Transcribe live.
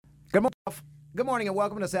Good morning and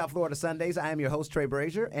welcome to South Florida Sundays. I am your host, Trey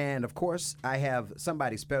Brazier, and of course, I have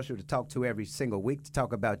somebody special to talk to every single week to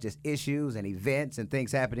talk about just issues and events and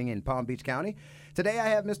things happening in Palm Beach County. Today, I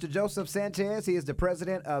have Mr. Joseph Sanches. He is the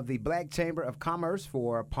president of the Black Chamber of Commerce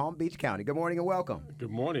for Palm Beach County. Good morning and welcome.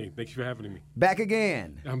 Good morning. Thanks for having me. Back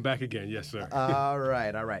again. I'm back again. Yes, sir. All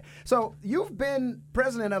right. So you've been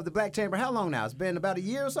president of the Black Chamber how long now? It's been about a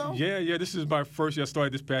year or so? Yeah. This is my first year. I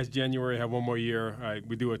started this past January. I have one more year.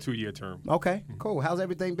 We do a 2-year term. Okay, cool. How's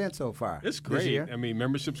everything been so far? It's great. I mean,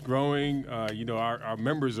 membership's growing. Our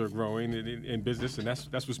members are growing in business, and that's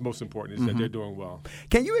what's most important is that they're doing well.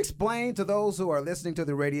 Can you explain to those who are listening to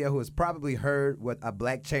the radio who has probably heard what a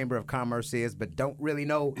Black Chamber of Commerce is but don't really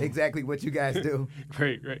know exactly what you guys do?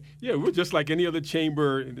 Right. Yeah, we're just like any other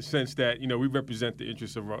chamber in the sense that, we represent the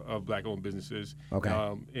interests of Black-owned businesses. Okay.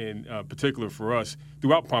 In particular for us,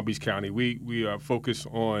 throughout Palm Beach County, we are focused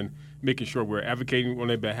on making sure we're advocating on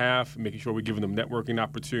their behalf, making sure we're giving them networking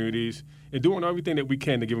opportunities, and doing everything that we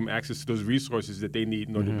can to give them access to those resources that they need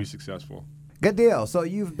in order to be successful. Good deal. So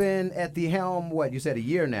you've been at the helm, you said a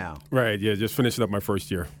year now? Right, yeah, just finishing up my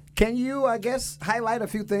first year. Can you, highlight a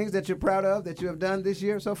few things that you're proud of that you have done this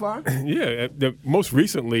year so far? Yeah, most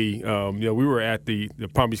recently, we were at the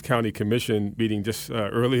Palm Beach County Commission meeting just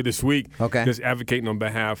earlier this week, just advocating on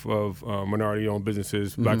behalf of minority-owned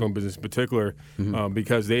businesses, Black-owned business in particular,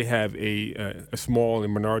 because they have a small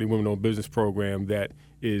and minority women-owned business program that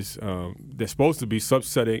is they're supposed to be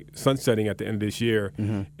sunsetting at the end of this year,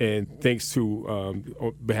 and thanks to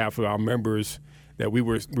on behalf of our members, that we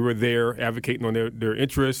were there advocating on their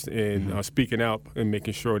interests and speaking out and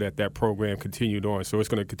making sure that program continued on. So it's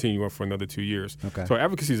going to continue on for another 2 years. Okay. So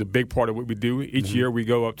advocacy is a big part of what we do. Each year we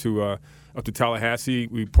go up to Tallahassee.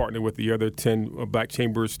 We partner with the other 10 Black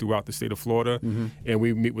chambers throughout the state of Florida, and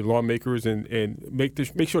we meet with lawmakers and make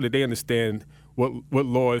sure that they understand what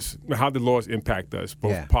laws, how the laws impact us,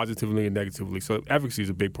 both positively and negatively. So advocacy is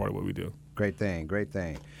a big part of what we do. Great thing.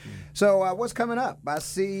 So what's coming up? I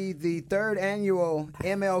see the third annual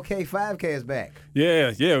MLK 5K is back.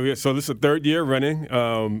 Yeah. So this is the third year running.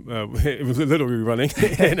 It was literally running,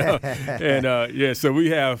 So we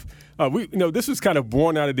have. This was kind of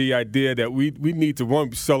born out of the idea that we need to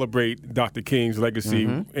celebrate Dr. King's legacy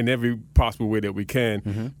in every possible way that we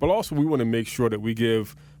can, but also we want to make sure that we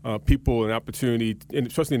give people an opportunity, and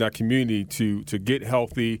especially in our community, to get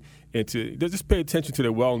healthy and to just pay attention to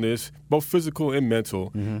their wellness, both physical and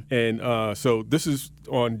mental. And so this is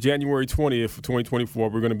on January 20th, 2024.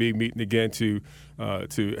 We're going to be meeting again to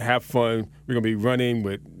have fun. We're going to be running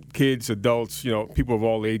with kids, adults, people of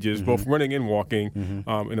all ages, both running and walking in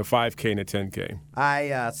a 5K and a 10K.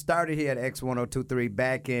 I started here at X1023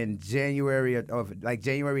 back in January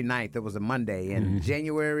January 9th. It was a Monday, and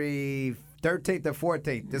January 13th or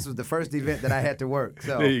 14th, this was the first event that I had to work.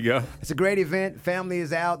 So there you go. It's a great event. Family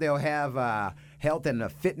is out. They'll have health and a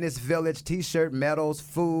fitness village, T-shirt, medals,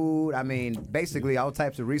 food. I mean, basically all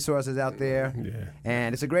types of resources out there. Yeah.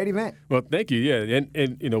 And it's a great event. Well, thank you. Yeah,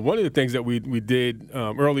 and one of the things that we did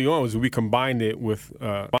early on was we combined it with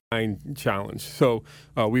Divine Challenge. So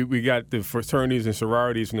we got the fraternities and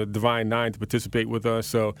sororities from the Divine Nine to participate with us.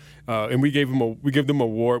 So and we give them an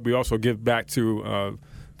award. We also give back to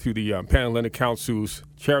the Pan-Atlantic Council's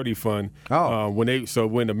charity fund. When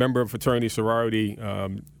a member of fraternity sorority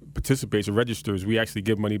participates or registers, we actually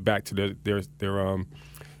give money back to their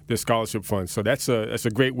scholarship fund. So that's a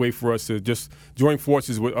great way for us to just join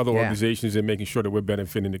forces with other organizations and making sure that we're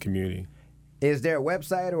benefiting the community. Is there a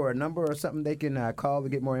website or a number or something they can call to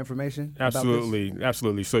get more information?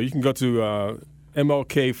 Absolutely. So you can go to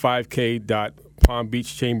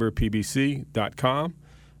mlk5k.palmbeachchamberpbc.com.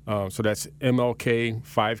 So that's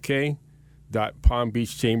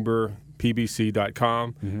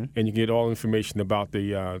mlk5k.palmbeachchamberpbc.com, and you can get all information about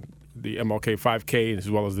the MLK 5K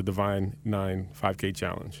as well as the Divine 9 5K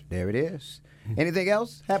Challenge. There it is. Anything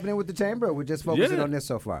else happening with the chamber, or we're just focusing on this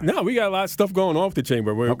so far? No, we got a lot of stuff going on with the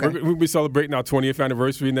chamber. We'll be celebrating our 20th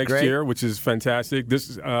anniversary next year, which is fantastic.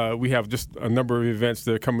 We have just a number of events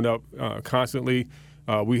that are coming up constantly.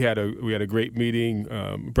 We had a great meeting,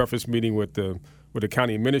 breakfast meeting with the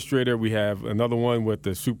county administrator. We have another one with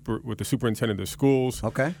the superintendent of schools.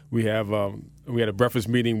 Okay. We had a breakfast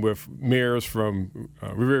meeting with mayors from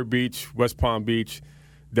Riviera Beach, West Palm Beach,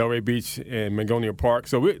 Delray Beach, and Mangonia Park.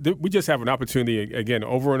 So we just have an opportunity again,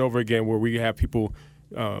 over and over again, where we have people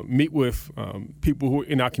meet with people who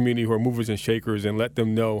in our community who are movers and shakers, and let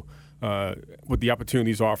them know what the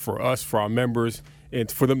opportunities are for us, for our members, and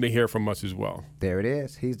for them to hear from us as well. There it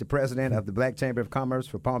is. He's the president of the Black Chamber of Commerce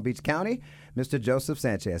for Palm Beach County, Mr. Joseph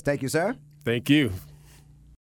Sanches. Thank you, sir. Thank you.